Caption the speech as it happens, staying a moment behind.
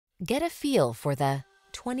Get a feel for the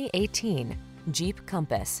 2018 Jeep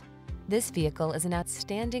Compass. This vehicle is an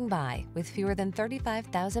outstanding buy with fewer than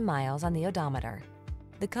 35,000 miles on the odometer.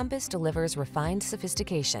 The Compass delivers refined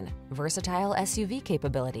sophistication, versatile SUV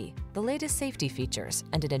capability, the latest safety features,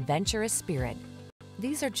 and an adventurous spirit.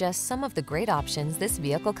 These are just some of the great options this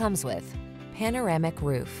vehicle comes with: panoramic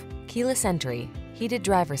roof, keyless entry, heated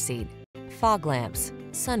driver's seat, fog lamps,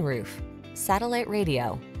 sunroof, satellite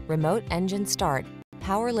radio, remote engine start,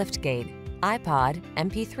 power liftgate, iPod,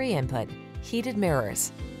 MP3 input, heated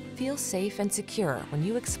mirrors. Feel safe and secure when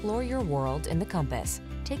you explore your world in the Compass.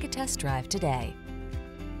 Take a test drive today.